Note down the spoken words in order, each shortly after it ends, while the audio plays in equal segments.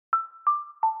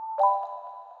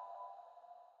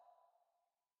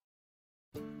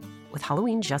With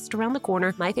Halloween just around the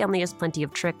corner, my family has plenty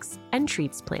of tricks and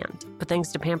treats planned. But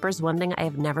thanks to Pampers, one thing I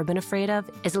have never been afraid of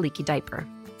is a leaky diaper.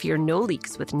 Fear no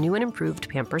leaks with new and improved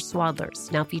Pampers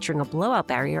Swaddlers, now featuring a blowout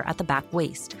barrier at the back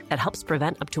waist that helps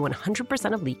prevent up to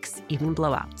 100% of leaks, even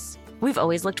blowouts. We've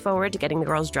always looked forward to getting the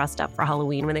girls dressed up for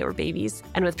Halloween when they were babies.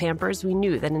 And with Pampers, we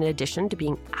knew that in addition to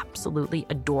being absolutely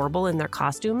adorable in their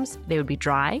costumes, they would be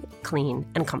dry, clean,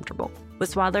 and comfortable.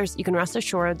 With Swaddlers, you can rest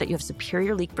assured that you have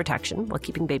superior leak protection while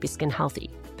keeping baby skin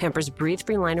healthy. Pampers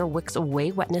Breathe-Free Liner wicks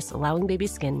away wetness, allowing baby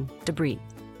skin to breathe,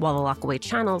 while the lock-away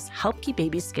channels help keep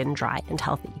baby skin dry and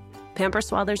healthy. Pampers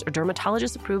Swaddlers are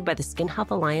dermatologist approved by the Skin Health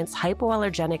Alliance,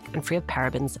 hypoallergenic, and free of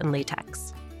parabens and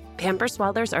latex. Pampers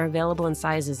Swaddlers are available in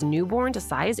sizes newborn to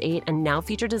size 8 and now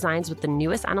feature designs with the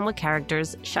newest animal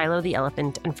characters, Shiloh the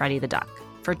elephant and Freddie the duck.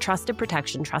 For trusted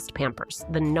protection, trust Pampers,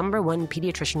 the #1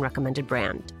 pediatrician recommended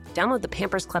brand. Download the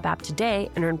Pampers Club app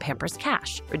today and earn Pampers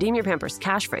Cash. Redeem your Pampers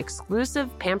Cash for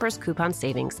exclusive Pampers coupon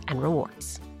savings and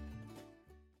rewards.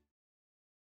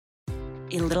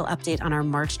 A little update on our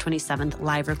March 27th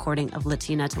live recording of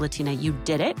Latina to Latina. You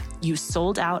did it. You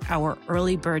sold out our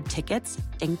early bird tickets.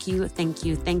 Thank you, thank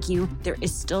you, thank you. There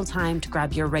is still time to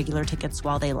grab your regular tickets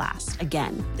while they last.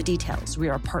 Again, the details. We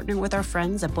are partnering with our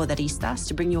friends at Poderistas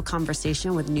to bring you a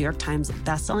conversation with New York Times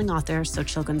bestselling author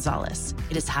Xochitl Gonzalez.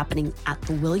 It is happening at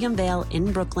the William Vale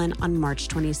in Brooklyn on March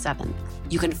 27th.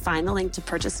 You can find the link to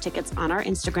purchase tickets on our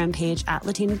Instagram page at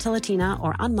Latina to Latina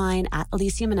or on mine at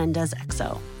Alicia Menendez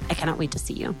XO. I cannot wait to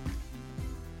see you.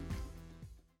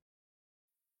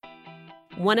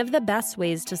 One of the best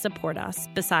ways to support us,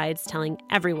 besides telling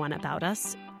everyone about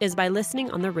us, is by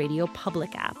listening on the Radio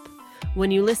Public app.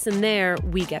 When you listen there,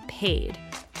 we get paid.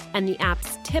 And the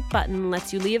app's tip button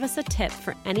lets you leave us a tip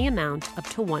for any amount up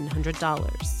to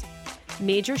 $100.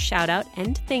 Major shout out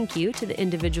and thank you to the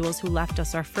individuals who left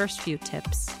us our first few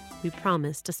tips. We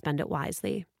promise to spend it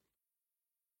wisely.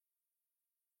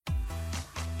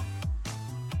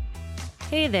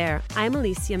 Hey there, I'm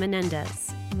Alicia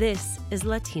Menendez. This is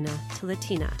Latina to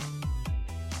Latina.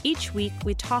 Each week,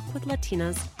 we talk with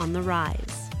Latinas on the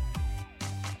rise.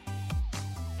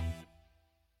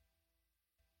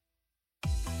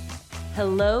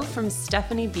 Hello from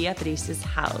Stephanie Beatriz's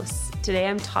house. Today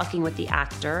I'm talking with the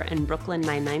actor and Brooklyn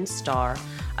Nine-Nine star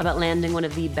about landing one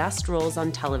of the best roles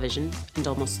on television and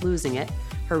almost losing it,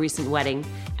 her recent wedding,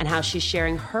 and how she's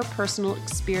sharing her personal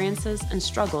experiences and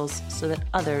struggles so that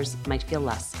others might feel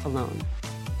less alone.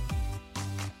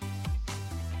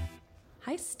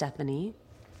 Hi, Stephanie.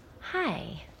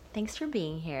 Hi. Thanks for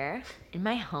being here in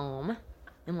my home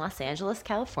in Los Angeles,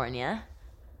 California.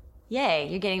 Yay,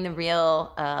 you're getting the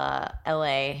real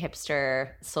LA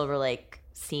hipster Silver Lake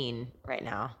scene right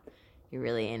now. You're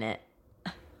really in it.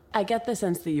 I get the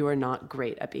sense that you are not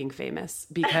great at being famous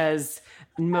because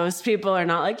most people are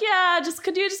not like, yeah,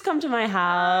 could you just come to my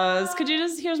house? Could you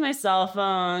here's my cell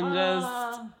phone,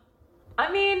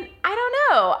 I mean, I don't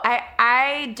know.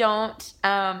 I don't,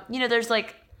 there's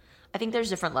I think there's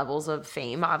different levels of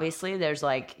fame, obviously. There's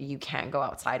you can't go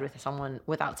outside with someone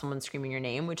without someone screaming your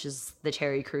name, which is the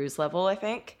Terry Crews level, I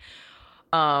think.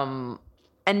 And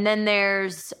then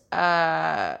there's,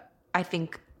 I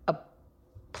think, a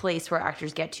place where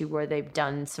actors get to where they've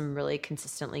done some really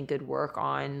consistently good work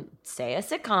on, say, a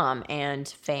sitcom, and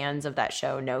fans of that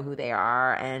show know who they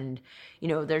are. And,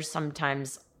 there's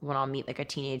sometimes when I'll meet a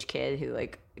teenage kid who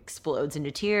explodes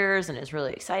into tears and is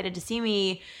really excited to see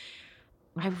me,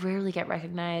 I rarely get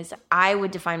recognized. I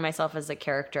would define myself as a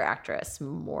character actress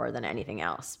more than anything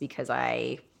else because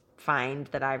I find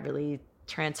that I really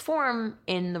transform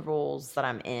in the roles that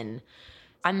I'm in.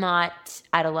 I'm not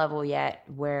at a level yet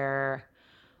where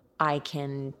I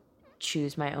can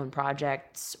choose my own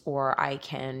projects or I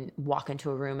can walk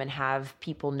into a room and have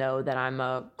people know that I'm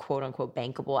a quote-unquote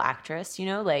bankable actress,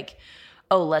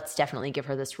 oh, let's definitely give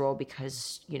her this role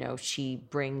because, she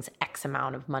brings X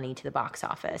amount of money to the box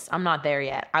office. I'm not there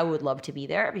yet. I would love to be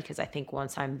there because I think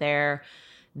once I'm there,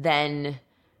 then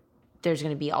there's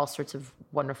going to be all sorts of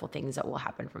wonderful things that will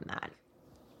happen from that.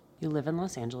 You live in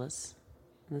Los Angeles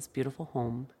in this beautiful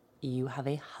home. You have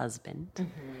a husband.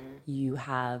 Mm-hmm. You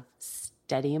have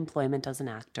steady employment as an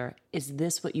actor. Is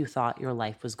this what you thought your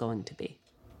life was going to be?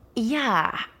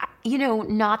 Yeah.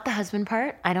 Not the husband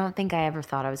part. I don't think I ever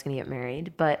thought I was going to get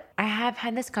married, but I have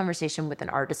had this conversation with an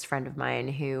artist friend of mine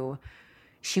who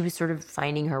she was sort of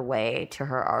finding her way to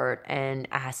her art and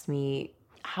asked me,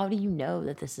 how do you know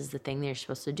that this is the thing that you're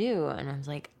supposed to do? And I was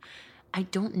like, I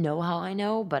don't know how I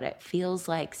know, but it feels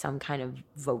like some kind of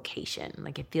vocation.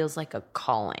 It feels like a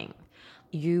calling.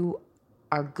 You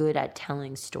are good at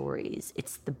telling stories.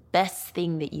 It's the best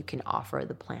thing that you can offer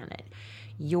the planet.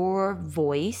 Your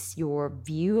voice, your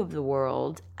view of the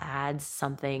world adds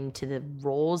something to the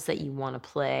roles that you want to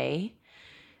play.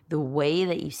 The way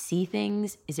that you see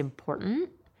things is important.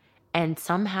 And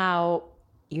somehow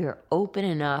you're open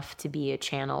enough to be a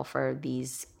channel for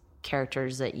these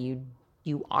characters that you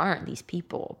aren't these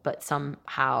people, but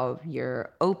somehow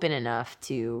you're open enough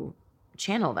to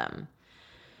channel them.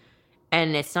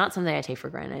 And it's not something I take for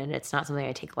granted. It's not something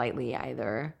I take lightly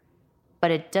either.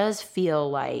 But it does feel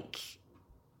like,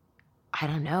 I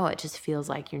don't know, it just feels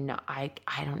like you're not, I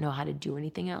don't know how to do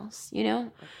anything else, you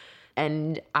know?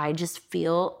 And I just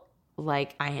feel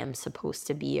like I am supposed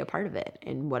to be a part of it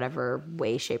in whatever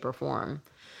way, shape, or form.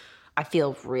 I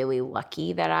feel really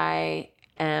lucky that I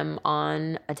am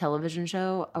on a television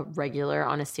show, a regular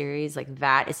on a series. Like,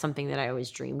 that is something that I always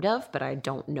dreamed of, but I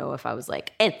don't know if I was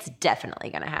like, it's definitely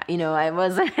gonna happen. You know, I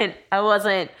wasn't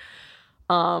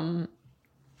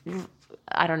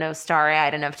I don't know,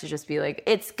 starry-eyed enough to just be like,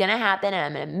 it's gonna happen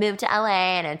and I'm gonna move to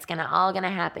LA and it's all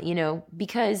gonna happen, you know,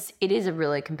 because it is a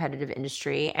really competitive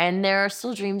industry and there are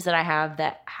still dreams that I have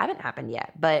that haven't happened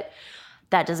yet. But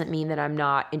that doesn't mean that I'm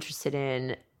not interested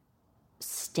in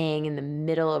staying in the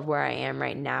middle of where I am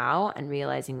right now and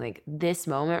realizing, like, this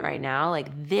moment right now, like,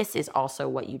 this is also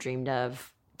what you dreamed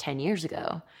of 10 years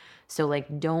ago. So,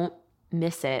 like, don't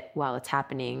miss it while it's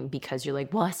happening because you're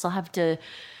like, well, I still have to,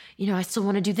 you know, I still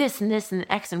want to do this and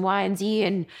X and Y and Z,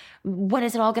 and when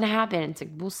is it all going to happen? It's like,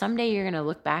 well, someday you're going to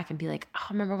look back and be like, oh,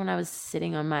 remember when I was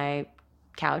sitting on my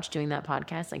couch doing that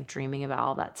podcast, like, dreaming about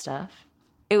all that stuff?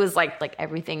 It was like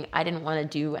everything. I didn't want to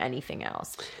do anything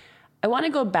else. I want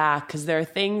to go back because there are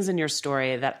things in your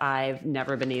story that I've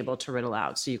never been able to riddle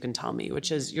out, so you can tell me,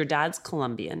 which is your dad's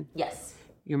Colombian. Yes.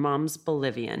 Your mom's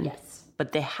Bolivian. Yes.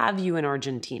 But they have you in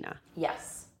Argentina.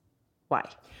 Yes. Why?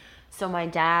 So my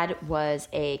dad was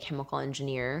a chemical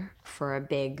engineer for a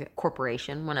big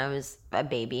corporation when I was a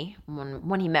baby,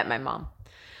 when he met my mom.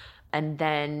 And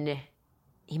then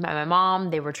he met my mom.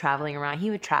 They were traveling around.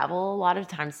 He would travel. A lot of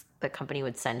times the company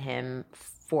would send him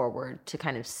forward to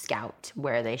kind of scout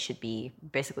where they should be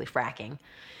basically fracking.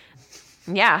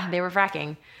 Yeah, they were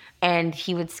fracking. And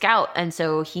he would scout. And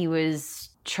so he was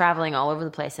traveling all over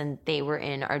the place. And they were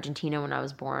in Argentina when I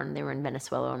was born. They were in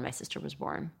Venezuela when my sister was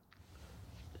born.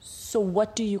 So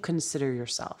what do you consider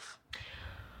yourself?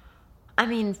 I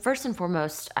mean, first and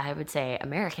foremost, I would say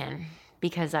American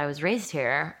because I was raised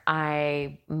here.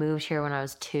 I moved here when I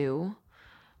was 2.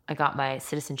 I got my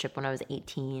citizenship when I was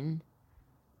 18.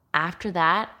 After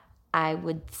that, I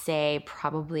would say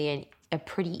probably a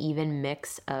pretty even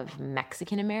mix of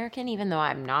Mexican-American, even though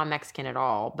I'm not Mexican at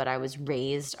all, but I was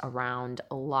raised around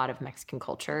a lot of Mexican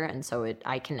culture, and so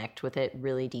I connect with it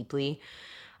really deeply,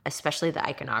 especially the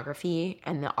iconography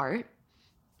and the art.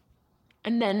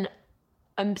 And then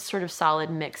a sort of solid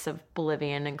mix of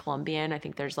Bolivian and Colombian. I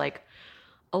think there's like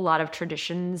a lot of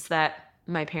traditions that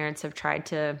my parents have tried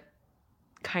to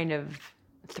kind of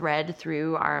thread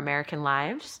through our American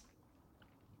lives.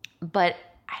 But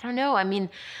I don't know. I mean,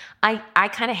 I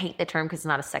kind of hate the term because it's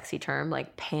not a sexy term,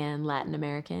 like pan Latin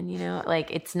American, you know? Like,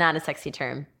 it's not a sexy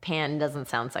term. Pan doesn't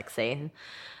sound sexy.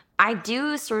 I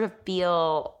do sort of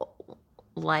feel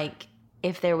like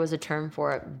if there was a term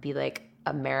for it, it would be like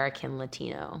American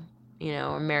Latino, you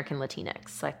know, American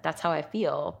Latinx. Like, that's how I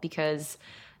feel because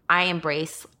I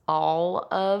embrace all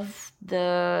of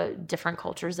the different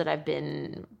cultures that I've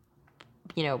been,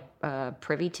 you know,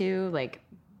 privy to, like,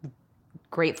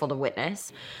 grateful to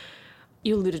witness.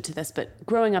 You alluded to this, but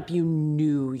growing up, you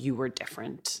knew you were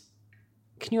different.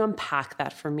 Can you unpack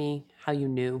that for me, how you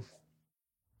knew?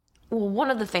 Well,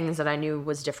 one of the things that I knew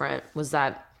was different was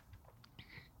that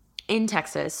in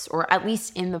Texas, or at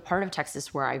least in the part of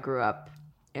Texas where I grew up,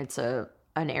 it's an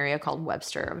area called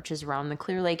Webster, which is around the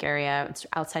Clear Lake area. It's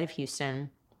outside of Houston.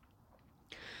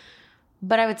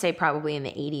 But I would say probably in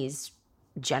the 80s,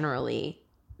 generally,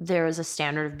 there was a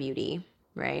standard of beauty,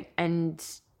 right? And,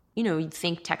 you know, you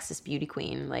think Texas beauty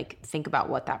queen, like, think about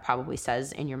what that probably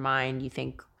says in your mind. You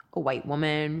think a white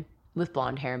woman with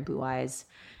blonde hair and blue eyes.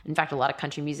 In fact, a lot of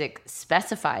country music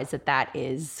specifies that that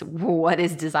is what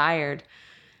is desired.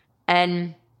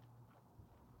 And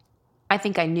I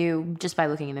think I knew just by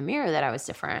looking in the mirror that I was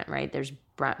different, right? There's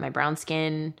my brown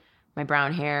skin, my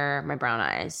brown hair, my brown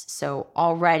eyes. So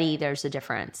already there's a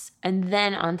difference. And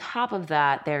then on top of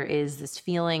that, there is this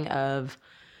feeling of,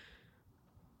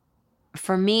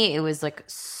 for me, it was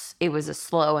a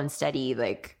slow and steady,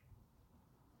 like,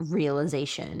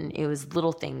 realization. It was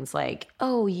little things like,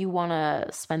 oh, you want to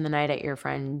spend the night at your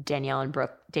friend Danielle and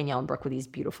Brooke with these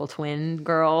beautiful twin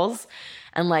girls.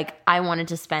 And, like, I wanted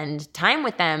to spend time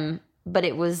with them but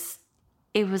it was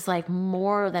like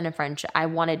more than a friendship. I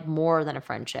wanted more than a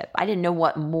friendship. I didn't know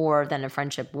what more than a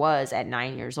friendship was at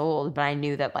 9 years old, but I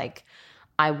knew that like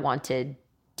I wanted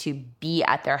to be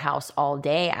at their house all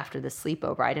day after the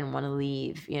sleepover. I didn't want to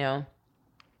leave, you know?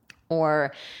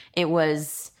 Or it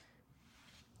was,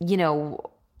 you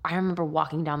know, I remember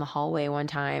walking down the hallway one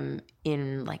time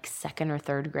in like 2nd or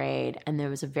 3rd grade, and there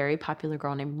was a very popular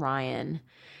girl named Ryan,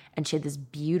 and she had this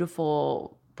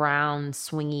beautiful brown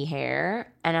swingy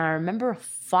hair. And I remember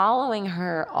following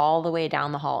her all the way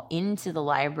down the hall into the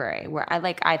library where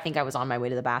I think I was on my way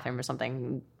to the bathroom or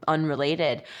something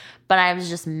unrelated, but I was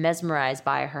just mesmerized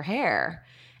by her hair.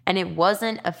 And it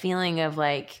wasn't a feeling of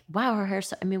like, wow, her hair.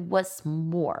 It was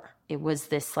more. It was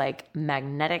this like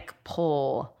magnetic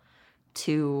pull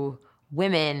to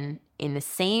women in the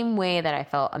same way that I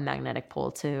felt a magnetic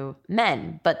pull to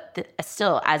men, but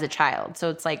still as a child. So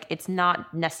it's like, it's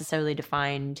not necessarily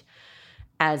defined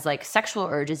as like sexual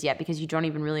urges yet because you don't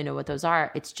even really know what those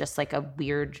are. It's just like a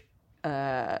weird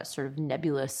sort of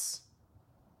nebulous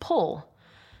pull.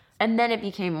 And then it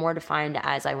became more defined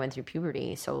as I went through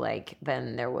puberty. So like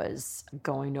then there was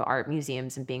going to art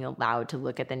museums and being allowed to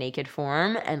look at the naked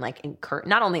form and like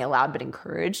not only allowed but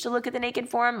encouraged to look at the naked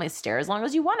form, like stare as long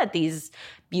as you want at these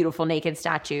beautiful naked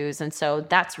statues. And so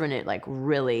that's when it like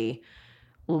really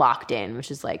locked in,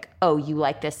 which is like, oh, you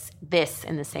like this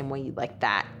in the same way you like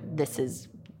that. This is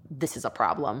a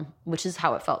problem, which is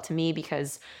how it felt to me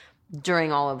because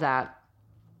during all of that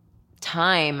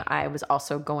time, I was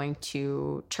also going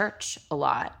to church a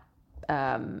lot.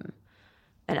 And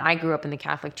I grew up in the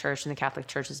Catholic Church, and the Catholic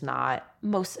Church is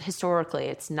historically,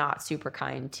 it's not super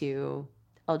kind to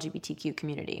LGBTQ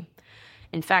community.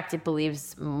 In fact, it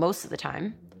believes most of the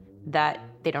time that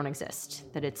they don't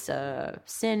exist, that it's a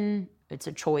sin, it's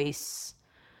a choice,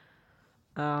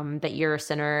 that you're a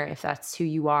sinner if that's who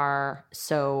you are.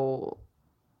 So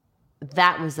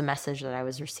that was the message that I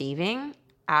was receiving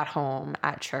at home,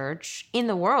 at church, in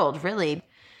the world, really.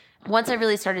 Once I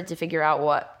really started to figure out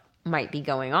what might be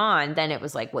going on, then it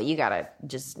was like, well, you got to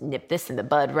just nip this in the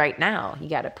bud right now. You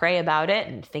got to pray about it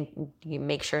and you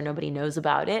make sure nobody knows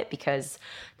about it because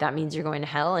that means you're going to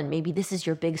hell. And maybe this is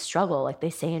your big struggle, like they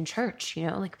say in church, you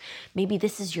know, like maybe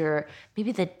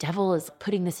the devil is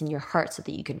putting this in your heart so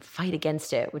that you can fight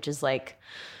against it, which is like,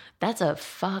 that's a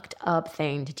fucked up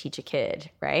thing to teach a kid,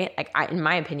 right? Like in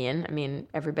my opinion, I mean,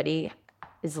 everybody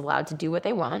is allowed to do what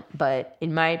they want. But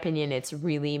in my opinion, it's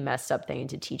really messed up thing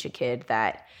to teach a kid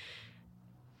that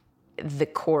the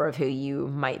core of who you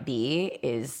might be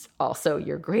is also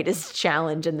your greatest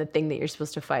challenge and the thing that you're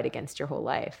supposed to fight against your whole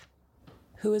life.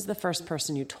 Who is the first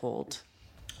person you told?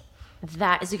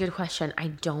 That is a good question. I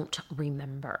don't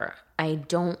remember. I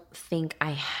don't think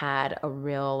I had a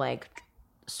real like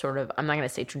sort of, I'm not going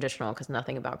to say traditional because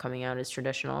nothing about coming out is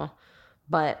traditional,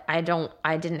 but I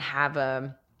didn't have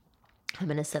I'm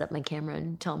going to set up my camera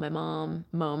and tell my mom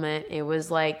moment. It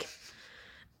was like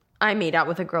I made out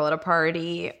with a girl at a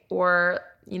party, or,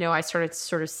 you know, I started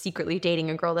sort of secretly dating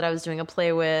a girl that I was doing a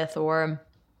play with, or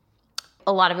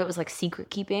a lot of it was like secret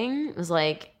keeping. It was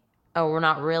like, oh, we're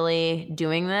not really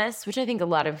doing this, which I think a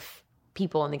lot of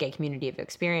people in the gay community have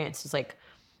experienced. It's like,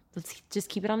 let's just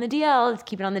keep it on the DL. Let's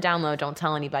keep it on the down low. Don't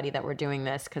tell anybody that we're doing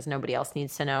this because nobody else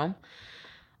needs to know.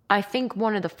 I think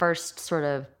one of the first sort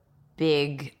of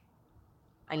big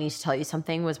I need to tell you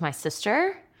something was my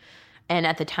sister. And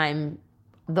at the time,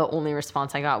 the only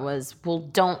response I got was, well,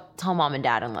 don't tell mom and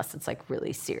dad unless it's like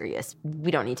really serious.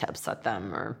 We don't need to upset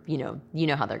them, or, you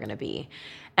know how they're going to be.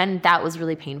 And that was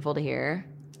really painful to hear,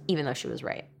 even though she was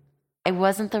right. It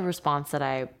wasn't the response that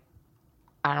I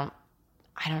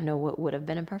don't know what would have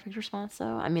been a perfect response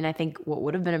though. I mean, I think what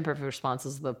would have been a perfect response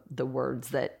is the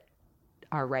words that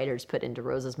our writers put into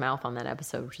Rose's mouth on that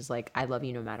episode, which is like, I love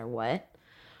you no matter what.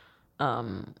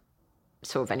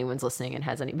 So if anyone's listening and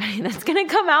has anybody that's going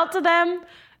to come out to them,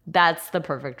 that's the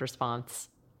perfect response.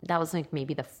 That was like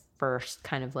maybe the first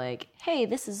kind of like, hey,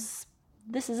 this is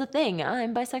a thing.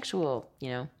 I'm bisexual, you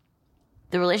know.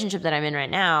 The relationship that I'm in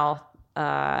right now,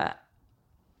 I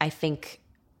think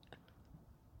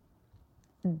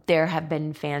there have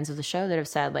been fans of the show that have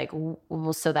said like,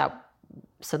 well, so that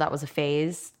was a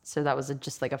phase. So that was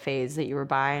just like a phase that you were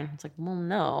by. And it's like, well,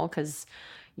 no, because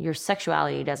your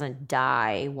sexuality doesn't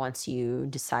die once you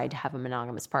decide to have a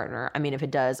monogamous partner. I mean, if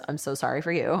it does, I'm so sorry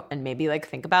for you. And maybe like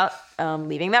think about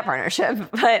leaving that partnership,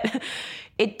 but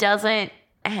it doesn't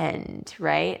end,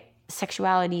 right?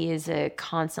 Sexuality is a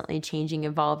constantly changing,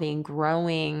 evolving,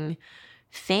 growing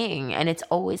thing, and it's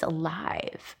always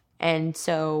alive. And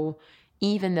so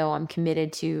even though I'm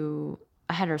committed to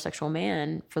a heterosexual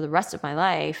man for the rest of my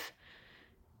life,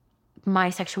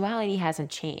 my sexuality hasn't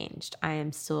changed. I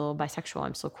am still bisexual.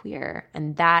 I'm still queer.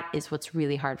 And that is what's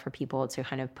really hard for people to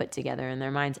kind of put together in their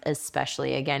minds,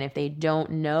 especially, again, if they don't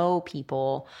know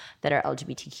people that are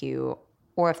LGBTQ,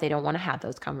 or if they don't want to have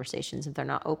those conversations. If they're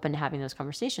not open to having those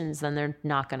conversations, then they're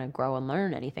not going to grow and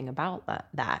learn anything about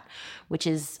that, which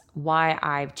is why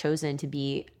I've chosen to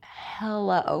be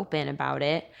hella open about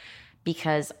it,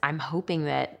 because I'm hoping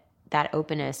that that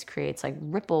openness creates like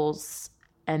ripples,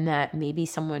 and that maybe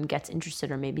someone gets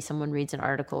interested, or maybe someone reads an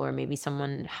article, or maybe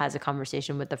someone has a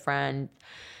conversation with a friend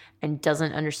and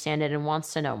doesn't understand it and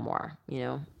wants to know more, you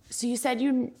know? So you said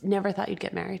you never thought you'd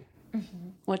get married. Mm-hmm.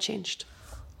 What changed?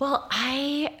 Well,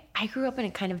 I grew up in a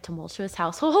kind of tumultuous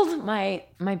household. My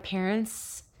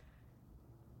parents,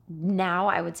 now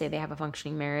I would say they have a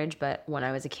functioning marriage, but when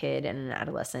I was a kid and an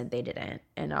adolescent, they didn't.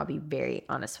 And I'll be very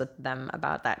honest with them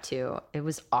about that too. It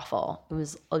was awful. It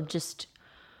was just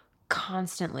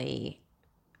constantly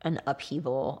an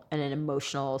upheaval and an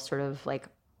emotional sort of like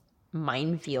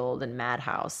minefield and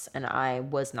madhouse. And I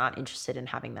was not interested in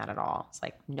having that at all. It's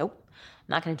like, nope, I'm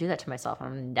not going to do that to myself.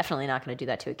 I'm definitely not going to do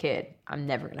that to a kid. I'm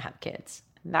never going to have kids.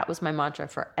 And that was my mantra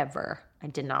forever. I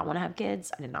did not want to have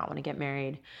kids. I did not want to get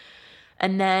married.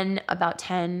 And then about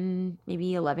 10,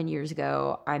 maybe 11 years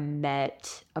ago, I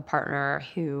met a partner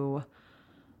who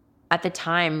at the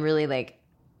time really like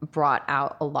brought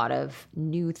out a lot of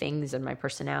new things in my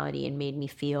personality and made me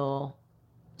feel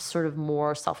sort of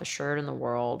more self-assured in the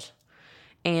world.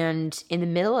 And in the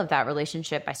middle of that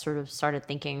relationship, I sort of started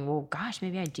thinking, well, gosh,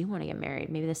 maybe I do want to get married.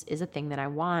 Maybe this is a thing that I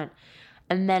want.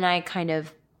 And then I kind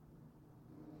of,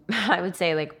 I would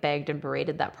say like begged and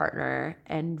berated that partner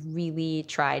and really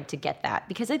tried to get that.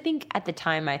 Because I think at the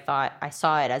time I thought I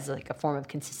saw it as like a form of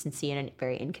consistency in a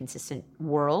very inconsistent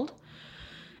world.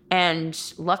 And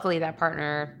luckily that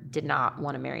partner did not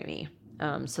want to marry me.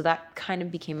 So that kind of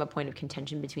became a point of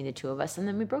contention between the two of us. And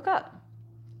then we broke up.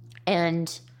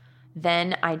 And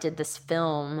then I did this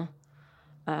film,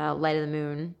 Light of the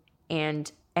Moon,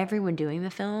 and everyone doing the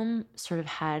film sort of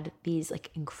had these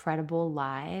like incredible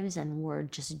lives and were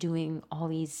just doing all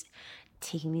these,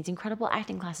 taking these incredible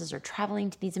acting classes or traveling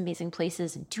to these amazing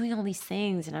places and doing all these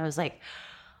things. And I was like,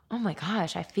 oh my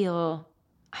gosh, I feel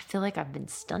like I've been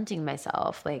stunting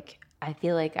myself. Like, I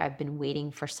feel like I've been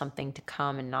waiting for something to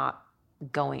come and not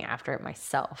going after it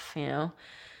myself, you know?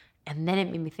 And then it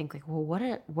made me think like, well,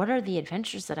 what are the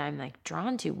adventures that I'm like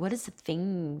drawn to? What is the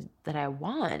thing that I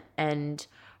want? And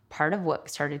part of what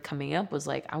started coming up was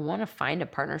like, I want to find a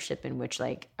partnership in which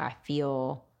like I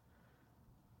feel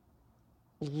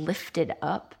lifted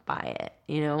up by it,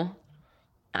 you know?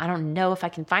 I don't know if I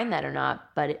can find that or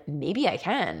not, but maybe I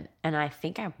can. And I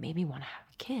think I maybe want to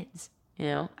have kids, you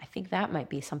know? I think that might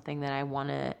be something that I want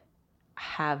to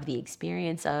have the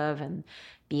experience of and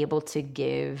be able to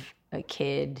give a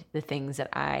kid the things that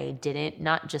I didn't,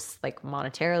 not just like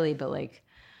monetarily, but like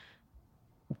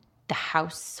the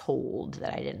household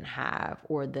that I didn't have,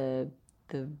 or the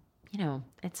you know,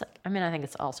 it's like, I mean, I think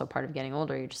it's also part of getting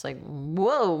older. You're just like,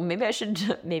 whoa, maybe I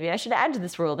should add to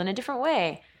this world in a different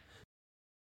way.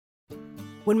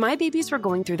 When my babies were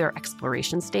going through their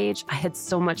exploration stage, I had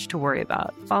so much to worry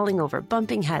about. Falling over,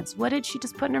 bumping heads. What did she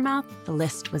just put in her mouth? The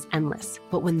list was endless.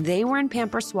 But when they were in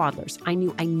Pampers Swaddlers, I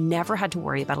knew I never had to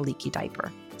worry about a leaky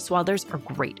diaper. Swaddlers are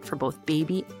great for both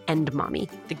baby and mommy.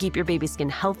 They keep your baby's skin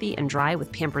healthy and dry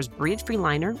with Pampers Breathe-Free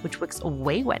Liner, which wicks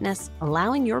away wetness,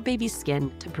 allowing your baby's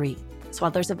skin to breathe.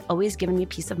 Swaddlers have always given me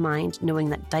peace of mind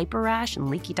knowing that diaper rash and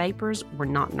leaky diapers were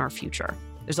not in our future.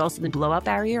 There's also the blowout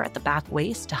barrier at the back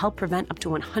waist to help prevent up to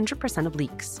 100% of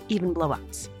leaks, even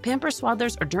blowouts. Pampers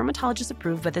Swaddlers are dermatologist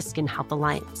approved by the Skin Health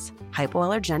Alliance,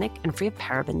 hypoallergenic and free of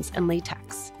parabens and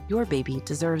latex. Your baby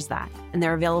deserves that. And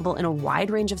they're available in a wide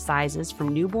range of sizes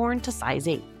from newborn to size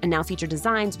 8, and now feature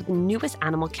designs with the newest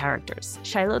animal characters,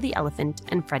 Shiloh the elephant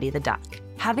and Freddie the duck.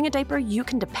 Having a diaper you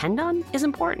can depend on is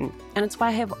important, and it's why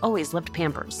I have always loved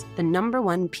Pampers, the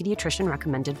 #1 pediatrician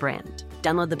recommended brand.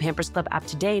 Download the Pampers Club app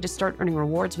today to start earning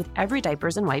rewards with every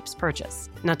diapers and wipes purchase.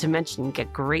 Not to mention,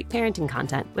 get great parenting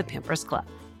content with Pampers Club.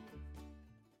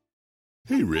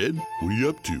 Hey, Red, what are you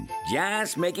up to?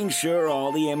 Just making sure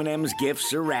all the M&M's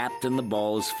gifts are wrapped and the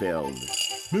ball's filled.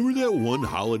 Remember that one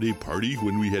holiday party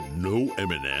when we had no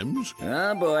M&Ms?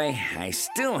 Oh, boy, I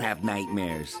still have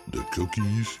nightmares. The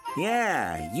cookies?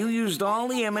 Yeah, you used all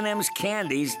the M&M's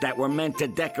candies that were meant to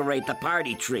decorate the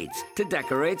party treats, to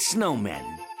decorate snowmen.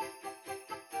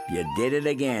 You did it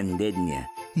again, didn't you?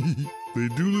 They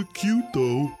do look cute,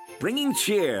 though. Bringing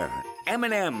cheer.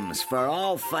 M&M's for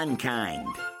all fun kind.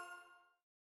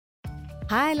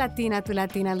 Hi, Latina to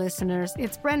Latina listeners.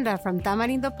 It's Brenda from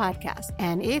Tamarindo Podcast.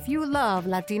 And if you love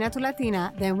Latina to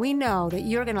Latina, then we know that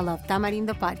you're going to love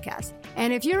Tamarindo Podcast.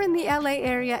 And if you're in the LA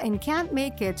area and can't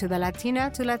make it to the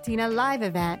Latina to Latina live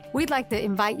event, we'd like to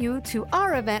invite you to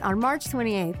our event on March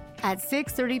 28th. At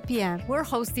 6:30 p.m., we're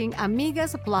hosting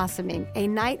Amigas Blossoming, a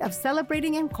night of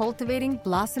celebrating and cultivating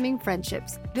blossoming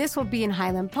friendships. This will be in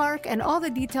Highland Park, and all the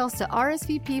details to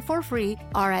RSVP for free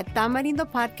are at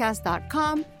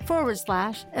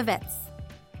tamarindopodcast.com/events.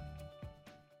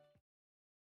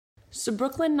 So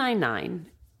Brooklyn Nine-Nine,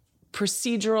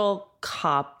 procedural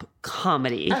cop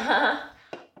comedy,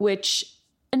 which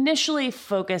initially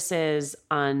focuses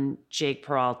on Jake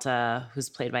Peralta, who's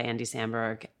played by Andy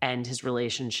Samberg, and his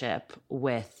relationship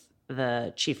with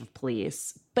the chief of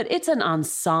police. But it's an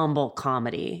ensemble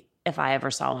comedy, if I ever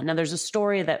saw one. Now, there's a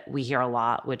story that we hear a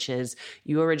lot, which is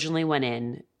you originally went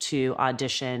in to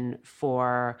audition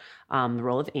for the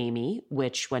role of Amy,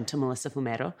 which went to Melissa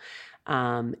Fumero.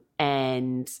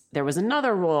 And there was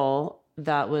another role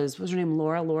that was her name?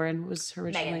 Lauren was her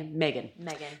originally? Megan.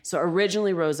 So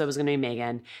originally Rosa was going to be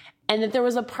Megan. And that there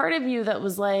was a part of you that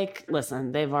was like,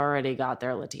 listen, they've already got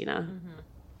their Latina. Mm-hmm.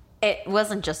 It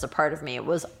wasn't just a part of me. It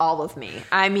was all of me.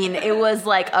 I mean, it was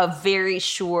like a very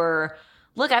sure,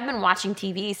 look, I've been watching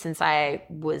TV since I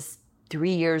was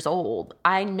 3 years old.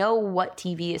 I know what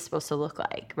TV is supposed to look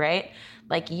like, right?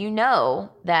 Like, you know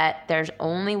that there's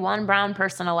only one brown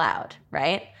person allowed,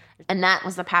 right? And that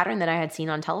was the pattern that I had seen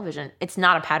on television. It's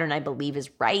not a pattern I believe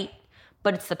is right,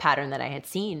 but it's the pattern that I had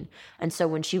seen. And so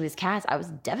when she was cast, I was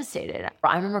devastated.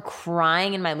 I remember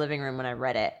crying in my living room when I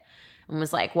read it and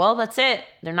was like, well, that's it.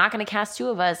 They're not going to cast two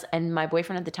of us. And my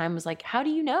boyfriend at the time was like, how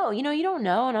do you know? You don't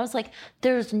know. And I was like,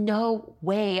 there's no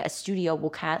way a studio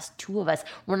will cast two of us.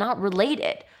 We're not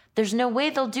related. There's no way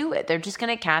they'll do it. They're just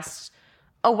going to cast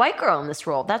a white girl in this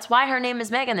role. That's why her name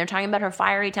is Megan. They're talking about her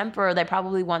fiery temper. They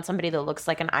probably want somebody that looks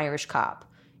like an Irish cop,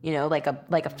 like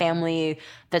a family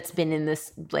that's been in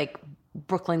this like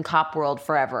Brooklyn cop world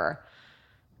forever.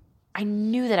 I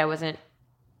knew that I wasn't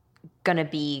gonna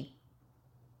be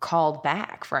called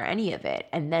back for any of it.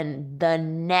 And then the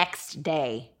next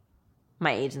day,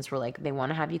 my agents were like, they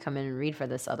want to have you come in and read for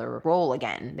this other role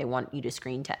again. They want you to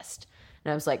screen test.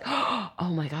 And I was like,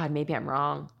 oh my God, maybe I'm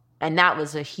wrong. And that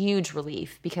was a huge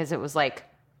relief because it was like,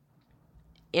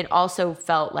 it also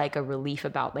felt like a relief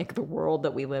about like the world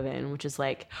that we live in, which is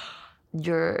like,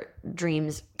 your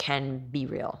dreams can be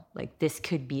real. Like, this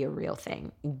could be a real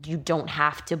thing. You don't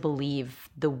have to believe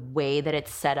the way that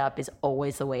it's set up is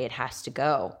always the way it has to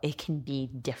go. It can be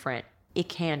different. It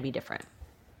can be different.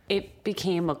 It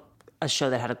became a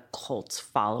show that had a cult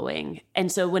following.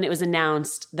 And so when it was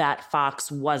announced that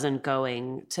Fox wasn't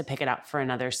going to pick it up for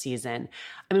another season,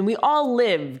 I mean, we all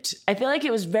lived. I feel like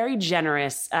it was very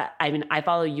generous. I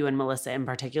follow you and Melissa in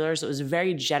particular, so it was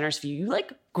very generous for you. You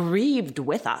like grieved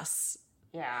with us.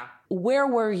 Yeah. Where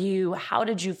were you? How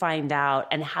did you find out?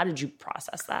 And how did you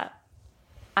process that?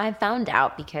 I found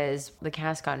out because the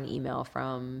cast got an email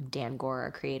from Dan Gore,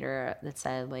 a creator, that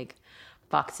said, like,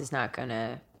 Fox is not going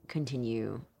to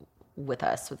continue with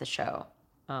us with the show.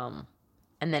 And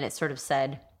then it sort of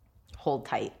said, hold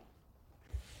tight.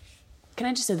 Can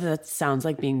I just say that sounds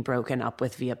like being broken up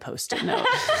with via Post-it note?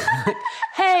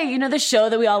 Hey, the show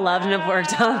that we all loved and have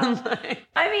worked on.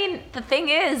 I mean, the thing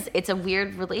is, it's a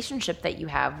weird relationship that you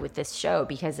have with this show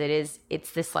because it is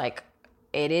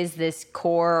this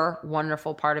core,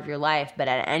 wonderful part of your life. But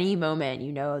at any moment,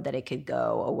 you know that it could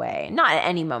go away. Not at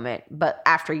any moment, but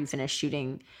after you finish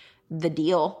shooting the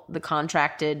deal, the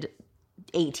contracted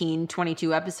 18,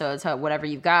 22 episodes, whatever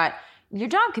you've got, your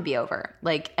job could be over.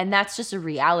 Like, and that's just a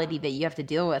reality that you have to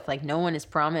deal with. Like, no one is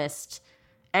promised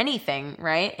anything,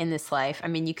 right, in this life. I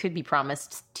mean, you could be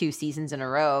promised 2 seasons in a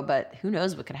row, but who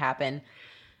knows what could happen.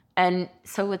 And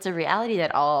so it's a reality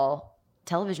that all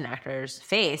television actors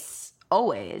face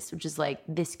always, which is like,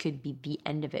 this could be the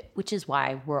end of it, which is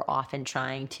why we're often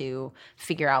trying to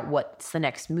figure out what's the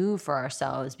next move for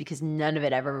ourselves because none of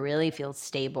it ever really feels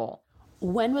stable.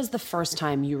 When was the first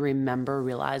time you remember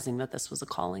realizing that this was a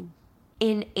calling?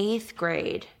 In 8th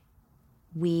grade,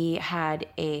 we had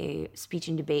a speech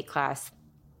and debate class.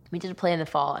 We did a play in the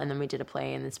fall, and then we did a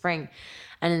play in the spring.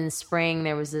 And in the spring,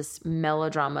 there was this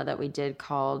melodrama that we did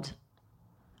called,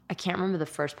 I can't remember the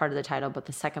first part of the title, but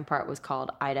the second part was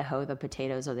called Idaho, the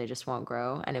Potatoes, or They Just Won't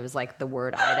Grow. And it was like the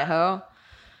word Idaho.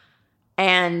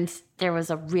 And there was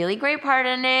a really great part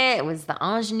in it. It was the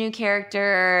ingenue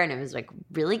character, and it was like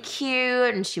really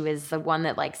cute. And she was the one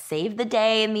that like saved the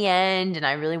day in the end. And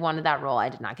I really wanted that role. I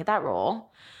did not get that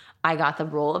role. I got the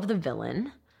role of the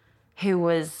villain, who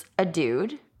was a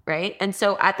dude right? And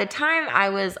so at the time I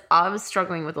was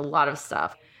struggling with a lot of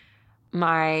stuff.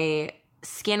 My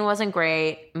skin wasn't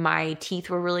great. My teeth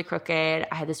were really crooked.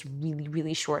 I had this really,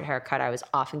 really short haircut. I was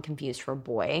often confused for a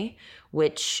boy,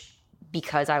 which,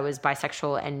 because I was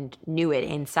bisexual and knew it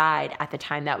inside at the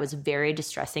time, that was very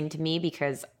distressing to me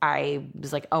because I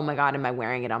was like, oh my God, am I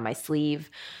wearing it on my sleeve?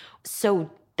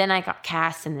 So then I got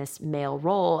cast in this male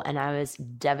role and I was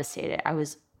devastated. And I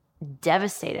was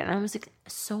like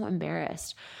so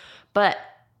embarrassed. But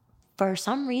for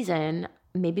some reason,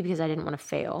 maybe because I didn't want to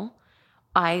fail,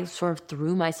 I sort of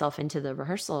threw myself into the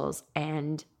rehearsals,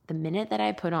 and the minute that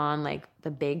I put on like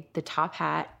the top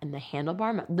hat and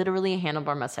the literally a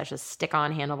handlebar mustache, a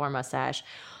stick-on handlebar mustache,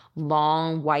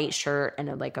 long white shirt,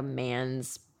 and like a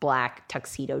man's black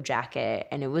tuxedo jacket,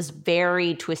 and it was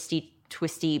very twisty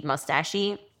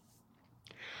mustachy.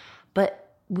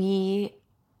 But I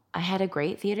had a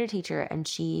great theater teacher, and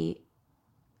she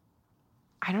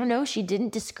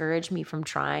didn't discourage me from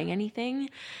trying anything.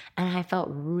 And I felt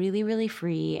really, really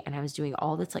free. And I was doing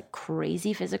all this like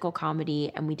crazy physical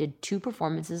comedy. And we did 2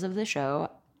 performances of the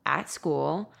show at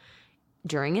school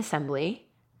during assembly.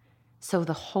 So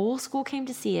the whole school came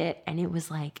to see it. And it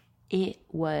was like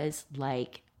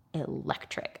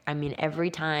electric. I mean, every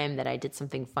time that I did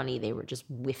something funny, they were just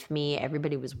with me.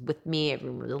 Everybody was with me.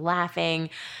 Everyone was laughing.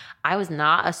 I was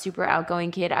not a super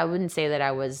outgoing kid. I wouldn't say that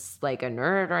I was like a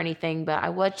nerd or anything, but I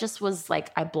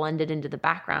blended into the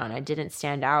background. I didn't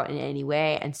stand out in any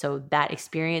way. And so that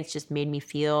experience just made me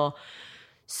feel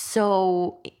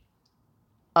so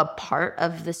a part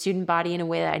of the student body in a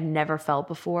way that I'd never felt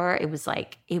before. It was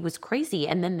crazy.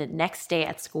 And then the next day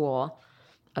at school,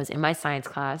 I was in my science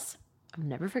class. I'll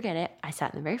never forget it. I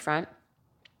sat in the very front.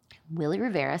 Willie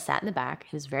Rivera sat in the back.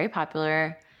 He was very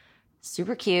popular,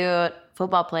 super cute,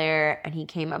 football player. And he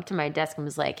came up to my desk and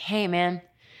was like, hey, man,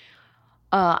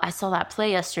 I saw that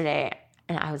play yesterday.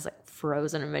 And I was like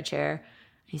frozen in my chair.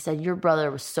 He said, your brother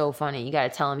was so funny. You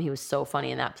got to tell him he was so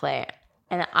funny in that play.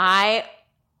 And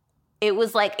it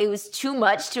was too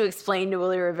much to explain to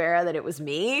Willie Rivera that it was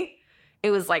me. It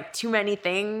was like too many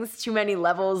things, too many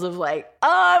levels of like, oh,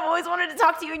 I've always wanted to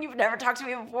talk to you and you've never talked to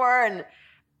me before.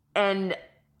 And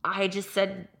I just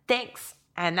said, thanks.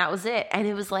 And that was it. And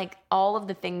it was like all of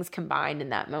the things combined in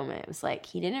that moment. It was like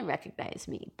he didn't recognize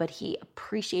me, but he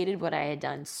appreciated what I had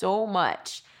done so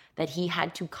much that he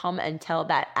had to come and tell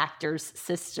that actor's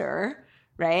sister,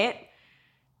 right?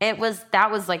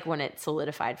 That was like when it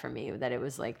solidified for me that it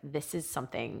was like, this is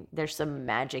something, there's some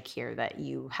magic here that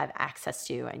you have access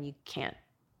to and you can't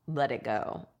let it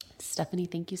go. Stephanie,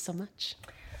 thank you so much.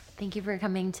 Thank you for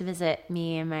coming to visit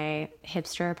me in my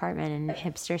hipster apartment in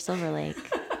hipster Silver Lake.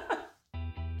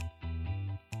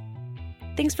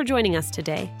 Thanks for joining us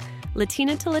today.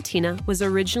 Latina to Latina was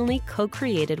originally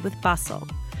co-created with Basso.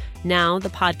 Now the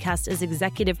podcast is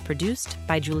executive produced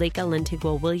by Juleka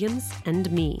Lentigua-Williams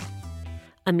and me.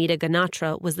 Amita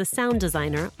Ganatra was the sound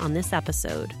designer on this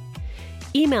episode.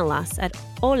 Email us at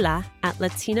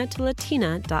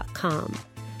hola@latinatolatina.com.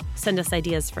 Send us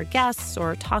ideas for guests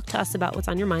or talk to us about what's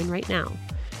on your mind right now.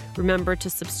 Remember to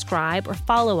subscribe or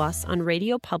follow us on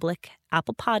Radio Public,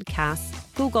 Apple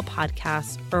Podcasts, Google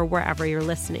Podcasts, or wherever you're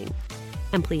listening.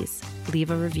 And please leave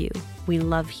a review. We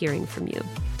love hearing from you.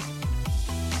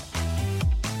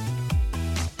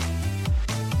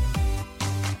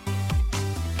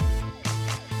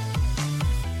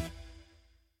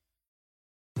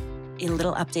 A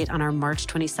little update on our March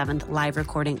 27th live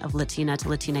recording of Latina to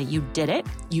Latina. You did it.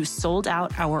 You sold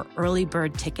out our early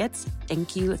bird tickets.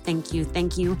 Thank you, thank you,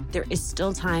 thank you. There is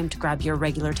still time to grab your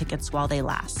regular tickets while they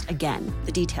last. Again,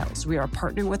 the details. We are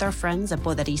partnering with our friends at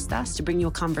Poderistas to bring you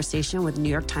a conversation with New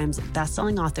York Times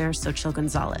bestselling author Xochitl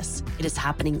Gonzalez. It is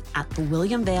happening at the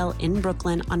William Vale in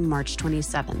Brooklyn on March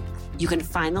 27th. You can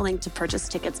find the link to purchase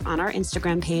tickets on our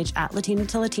Instagram page at Latina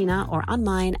to Latina or on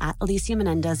mine at Alicia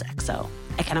Menendez XO.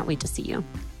 I cannot wait to see you.